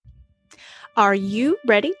Are you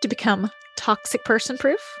ready to become toxic person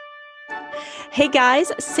proof? Hey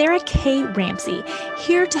guys, Sarah K. Ramsey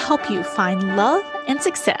here to help you find love and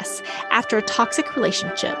success after a toxic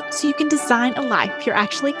relationship so you can design a life you're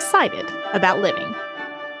actually excited about living.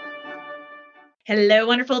 Hello,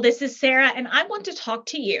 wonderful. This is Sarah, and I want to talk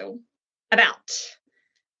to you about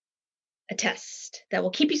a test that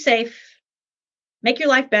will keep you safe, make your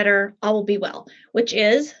life better, all will be well, which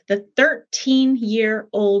is the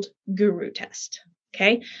 13-year-old guru test.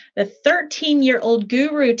 Okay. The 13-year-old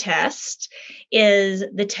guru test is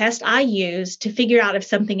the test I use to figure out if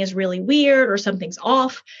something is really weird or something's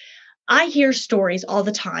off. I hear stories all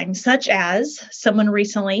the time, such as someone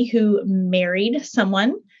recently who married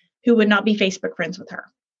someone who would not be Facebook friends with her.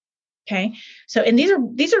 Okay. So, and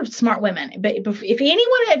these are smart women, but if any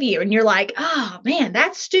one of you and you're like, oh man,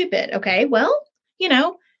 that's stupid. Okay. Well,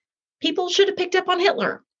 people should have picked up on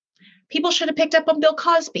Hitler. People should have picked up on Bill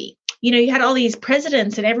Cosby. You had all these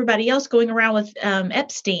presidents and everybody else going around with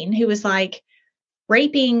Epstein, who was like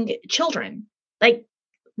raping children. Like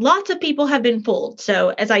lots of people have been fooled. So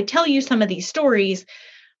as I tell you some of these stories,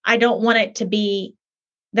 I don't want it to be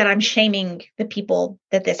that I'm shaming the people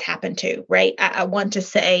that this happened to, right? I want to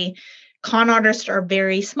say con artists are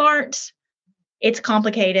very smart. It's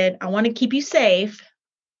complicated. I want to keep you safe,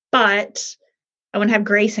 but I want to have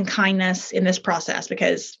grace and kindness in this process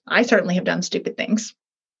because I certainly have done stupid things.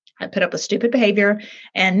 I put up with stupid behavior.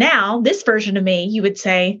 And now this version of me, you would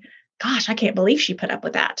say, gosh, I can't believe she put up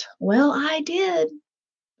with that. Well, I did.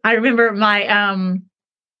 I remember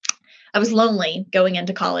I was lonely going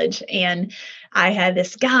into college, and I had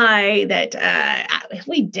this guy that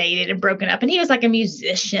we dated and broken up, and he was like a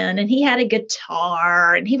musician, and he had a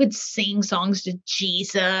guitar, and he would sing songs to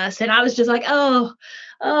Jesus. And I was just like, oh,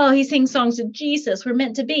 he sings songs to Jesus. We're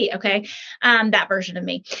meant to be. Okay. That version of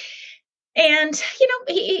me. And,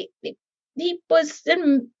 he was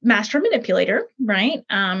a master manipulator, right?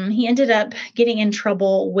 He ended up getting in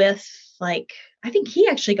trouble with I think he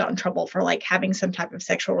actually got in trouble for having some type of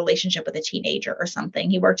sexual relationship with a teenager or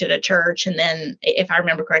something. He worked at a church. And then if I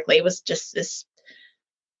remember correctly, it was just this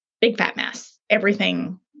big fat mess.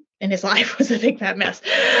 Everything in his life was a big fat mess.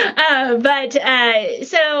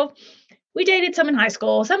 So we dated some in high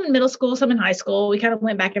school, some in middle school, some in high school. We kind of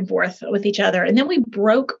went back and forth with each other. And then we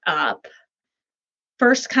broke up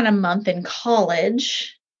first kind of month in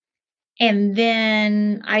college. And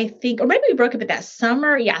then I think, or maybe we broke up at that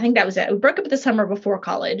summer. Yeah, I think that was it. We broke up at the summer before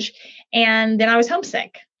college. And then I was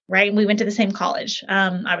homesick, right? And we went to the same college.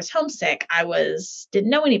 I was homesick.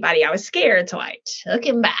 Didn't know anybody. I was scared. So I took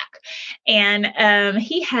him back. And I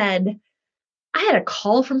had a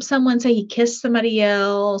call from someone say he kissed somebody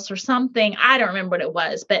else or something. I don't remember what it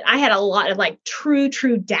was, but I had a lot of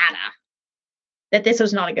true data that this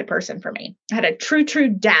was not a good person for me. I had a true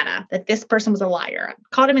data that this person was a liar. I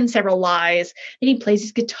caught him in several lies. Then he plays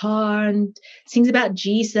his guitar and sings about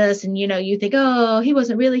Jesus. And, you think, oh,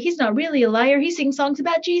 he's not really a liar. He sings songs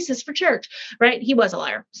about Jesus for church, right? He was a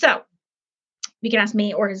liar. So you can ask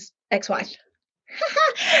me or his ex-wife.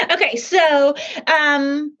 Okay. So,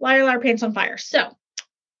 liar, pants on fire. So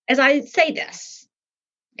as I say this,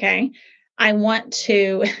 okay, I want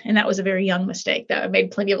to, and that was a very young mistake, though I made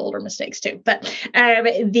plenty of older mistakes too. But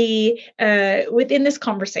within this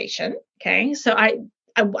conversation, okay, so I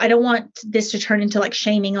don't want this to turn into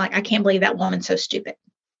shaming, I can't believe that woman's so stupid.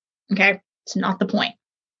 Okay, it's not the point.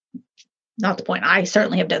 Not the point. I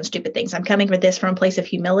certainly have done stupid things. I'm coming with this from a place of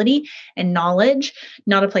humility and knowledge,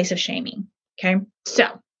 not a place of shaming. Okay, so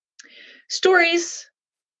stories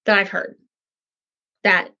that I've heard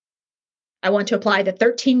that I want to apply the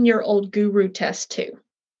 13-year-old guru test to.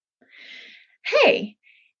 Hey,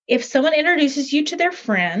 if someone introduces you to their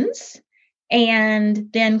friends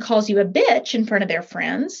and then calls you a bitch in front of their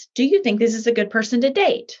friends, do you think this is a good person to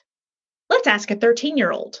date? Let's ask a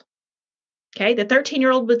 13-year-old. Okay, the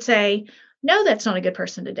 13-year-old would say, no, that's not a good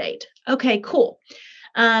person to date. Okay, cool.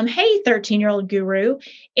 Hey, 13-year-old guru,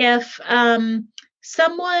 if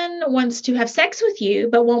someone wants to have sex with you,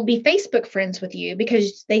 but won't be Facebook friends with you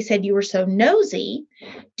because they said you were so nosy,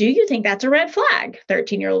 do you think that's a red flag,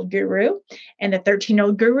 13-year-old guru? And the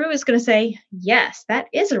 13-year-old guru is going to say, yes, that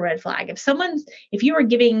is a red flag. If you are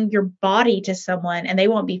giving your body to someone and they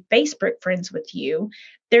won't be Facebook friends with you,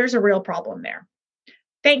 there's a real problem there.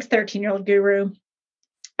 Thanks, 13-year-old guru.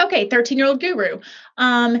 Okay, 13-year-old guru.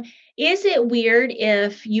 Is it weird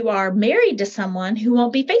if you are married to someone who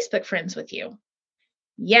won't be Facebook friends with you?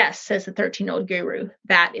 Yes, says the 13-year-old guru.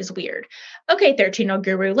 That is weird. Okay, 13-year-old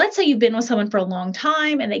guru, let's say you've been with someone for a long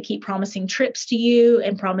time and they keep promising trips to you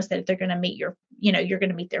and promise that if they're going to meet you're going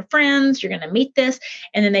to meet their friends, you're going to meet this,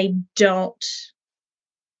 and then they don't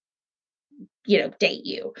date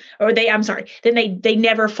you, or then they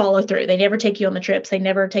never follow through. They never take you on the trips. They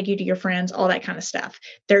never take you to your friends, all that kind of stuff.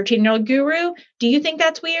 13-year-old guru, do you think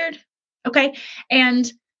that's weird? Okay.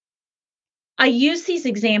 And I use these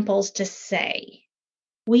examples to say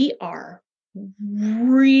we are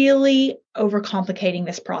really overcomplicating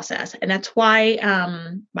this process. And that's why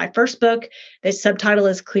my first book, the subtitle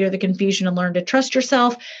is Clear the Confusion and Learn to Trust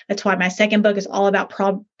Yourself. That's why my second book is all about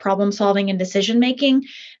problem solving and decision making,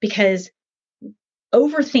 because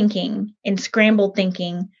overthinking and scrambled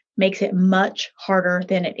thinking makes it much harder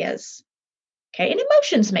than it is. Okay. And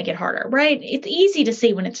emotions make it harder, right? It's easy to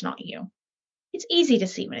see when it's not you. It's easy to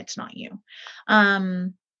see when it's not you.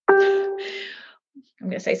 I'm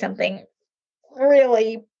going to say something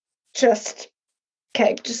really just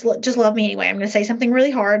love me anyway. I'm going to say something really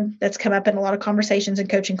hard that's come up in a lot of conversations and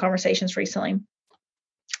coaching conversations recently.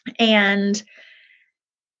 And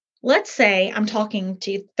let's say I'm talking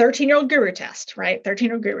to 13-year-old guru test, right?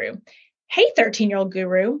 13-year-old guru. Hey, 13-year-old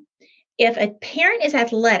guru, if a parent is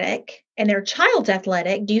athletic and their child's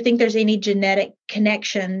athletic, do you think there's any genetic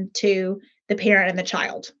connection to the parent and the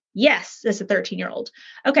child? Yes, that's a 13-year-old.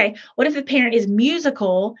 Okay. What if the parent is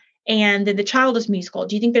musical and then the child is musical?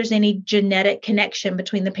 Do you think there's any genetic connection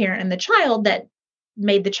between the parent and the child that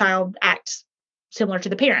made the child act similar to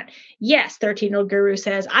the parent? Yes, 13-year-old guru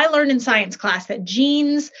says, I learned in science class that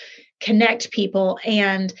genes connect people.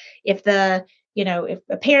 And if a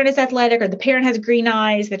parent is athletic or the parent has green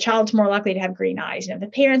eyes, the child's more likely to have green eyes. And if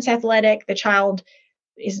the parent's athletic, the child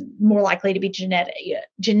is more likely to be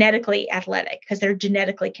genetically athletic because they're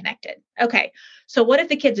genetically connected. Okay. So what if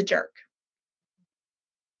the kid's a jerk?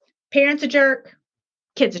 Parent's a jerk,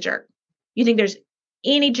 kid's a jerk. You think there's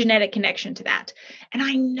any genetic connection to that? And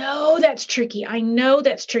I know that's tricky. And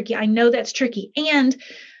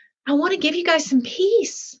I want to give you guys some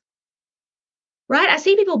peace, right? I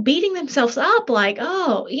see people beating themselves up like,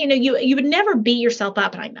 oh, you would never beat yourself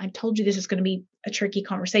up. And I told you this is going to be a tricky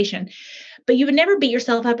conversation, but you would never beat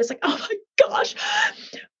yourself up. It's like, oh my gosh,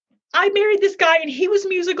 I married this guy and he was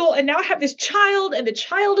musical and now I have this child and the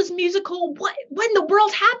child is musical. What in the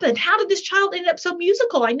world happened? How did this child end up so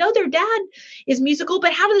musical? I know their dad is musical,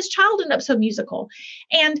 but how did this child end up so musical?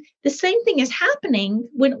 And the same thing is happening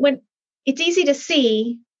when it's easy to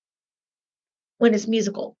see when it's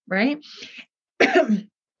musical, right? And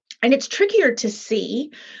it's trickier to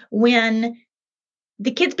see when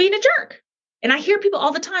the kid's being a jerk. And I hear people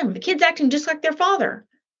all the time, the kid's acting just like their father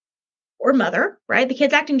or mother, right? The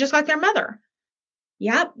kid's acting just like their mother.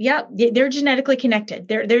 Yep. They're genetically connected.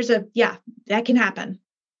 That can happen.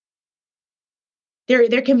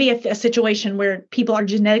 There can be a situation where people are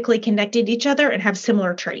genetically connected to each other and have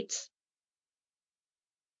similar traits.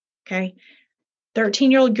 Okay.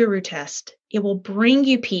 13-year-old guru test. It will bring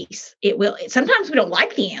you peace. It will. Sometimes we don't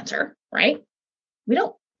like the answer, right?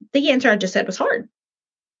 The answer I just said was hard.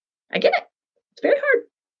 I get it. It's very hard.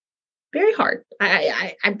 Very hard.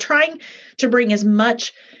 I'm trying to bring as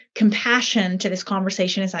much compassion to this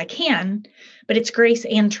conversation as I can, but it's grace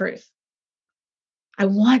and truth. I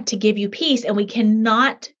want to give you peace, and we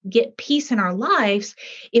cannot get peace in our lives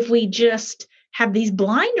if we just have these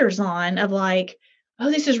blinders on of like, oh,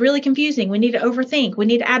 this is really confusing. We need to overthink. We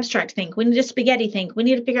need to abstract think. We need to spaghetti think. We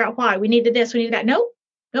need to figure out why. We need to this. We need that. Nope.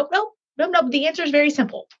 The answer is very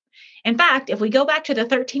simple. In fact, if we go back to the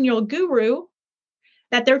 13-year-old guru,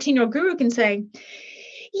 that 13-year-old guru can say,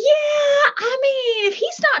 if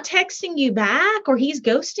he's not texting you back or he's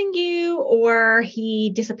ghosting you or he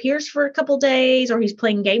disappears for a couple days or he's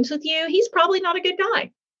playing games with you, he's probably not a good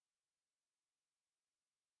guy.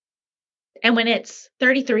 And when it's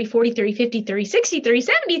 33, 43, 53, 63,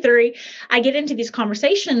 73, I get into these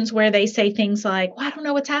conversations where they say things like, well, I don't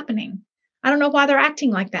know what's happening. I don't know why they're acting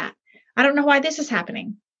like that. I don't know why this is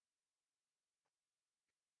happening.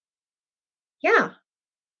 Yeah.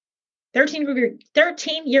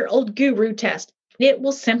 13-year-old guru test. It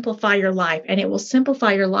will simplify your life, and it will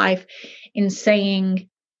simplify your life in saying,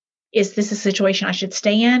 is this a situation I should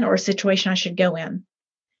stay in or a situation I should go in?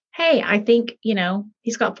 Hey, I think,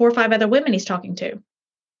 he's got 4 or 5 other women he's talking to.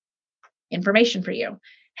 Information for you.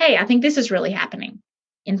 Hey, I think this is really happening.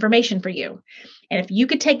 Information for you. And if you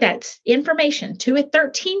could take that information to a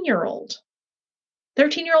 13-year-old,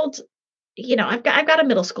 I've got a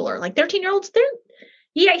middle schooler, like 13-year-olds,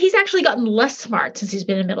 he's actually gotten less smart since he's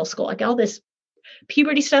been in middle school. Like all this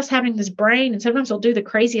puberty stuff's happening in his brain, and sometimes he'll do the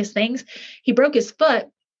craziest things. He broke his foot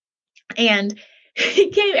and he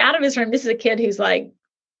came out of his room. This is a kid who's like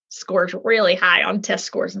scores really high on test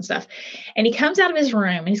scores and stuff. And he comes out of his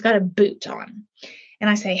room and he's got a boot on. And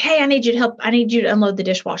I say, hey, I need you to help. I need you to unload the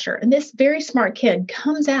dishwasher. And this very smart kid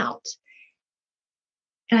comes out.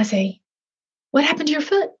 And I say, what happened to your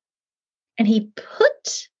foot? And he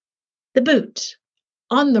put the boot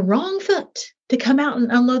on the wrong foot to come out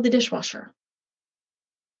and unload the dishwasher.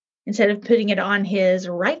 Instead of putting it on his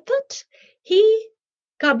right foot, he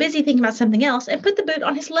got busy thinking about something else and put the boot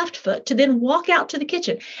on his left foot to then walk out to the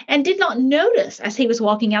kitchen, and did not notice as he was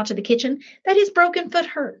walking out to the kitchen that his broken foot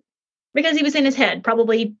hurt, because he was in his head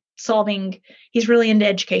probably he's really into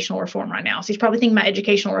educational reform right now. So he's probably thinking about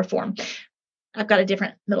educational reform. I've got a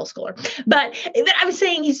different middle schooler, but I was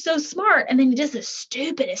saying he's so smart, and then he does the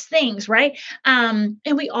stupidest things, right? And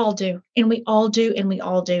we all do, and we all do, and we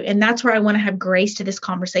all do. And that's where I want to have grace to this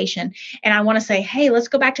conversation. And I want to say, hey, let's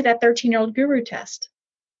go back to that 13-year-old guru test.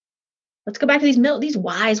 Let's go back to these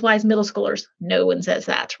wise middle schoolers. No one says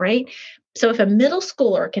that, right? So if a middle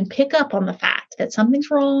schooler can pick up on the fact that something's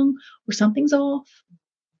wrong or something's off,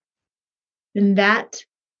 then that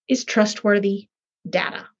is trustworthy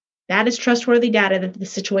data. That is trustworthy data that the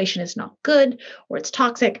situation is not good, or it's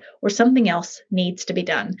toxic, or something else needs to be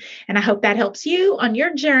done. And I hope that helps you on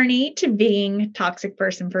your journey to being toxic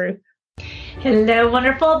person proof. Hello,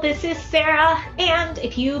 wonderful. This is Sarah. And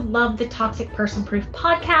if you love the Toxic Person Proof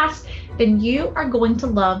podcast, then you are going to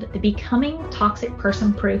love the Becoming Toxic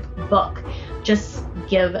Person Proof book. Just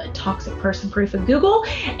give Toxic Person Proof a Google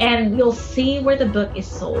and you'll see where the book is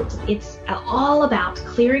sold. It's all about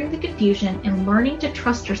clearing the confusion and learning to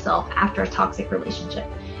trust yourself after a toxic relationship.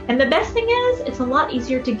 And the best thing is, it's a lot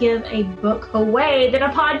easier to give a book away than a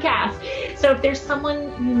podcast. So if there's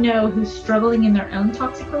someone you know who's struggling in their own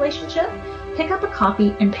toxic relationship, pick up a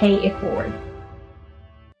copy and pay it forward.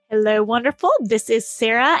 Hello, wonderful. This is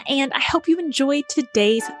Sarah, and I hope you enjoyed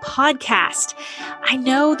today's podcast. I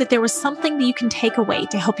know that there was something that you can take away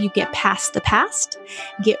to help you get past the past,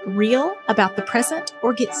 get real about the present,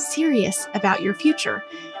 or get serious about your future.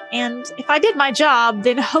 And if I did my job,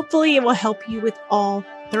 then hopefully it will help you with all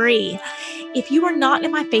three. If you are not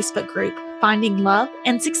in my Facebook group, Finding Love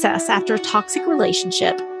and Success After a Toxic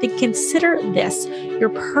Relationship, then consider this your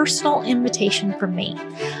personal invitation from me.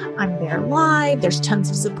 I'm there live, there's tons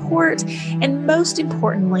of support, and most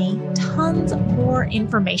importantly, tons more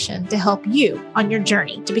information to help you on your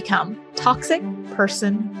journey to become toxic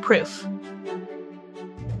person proof.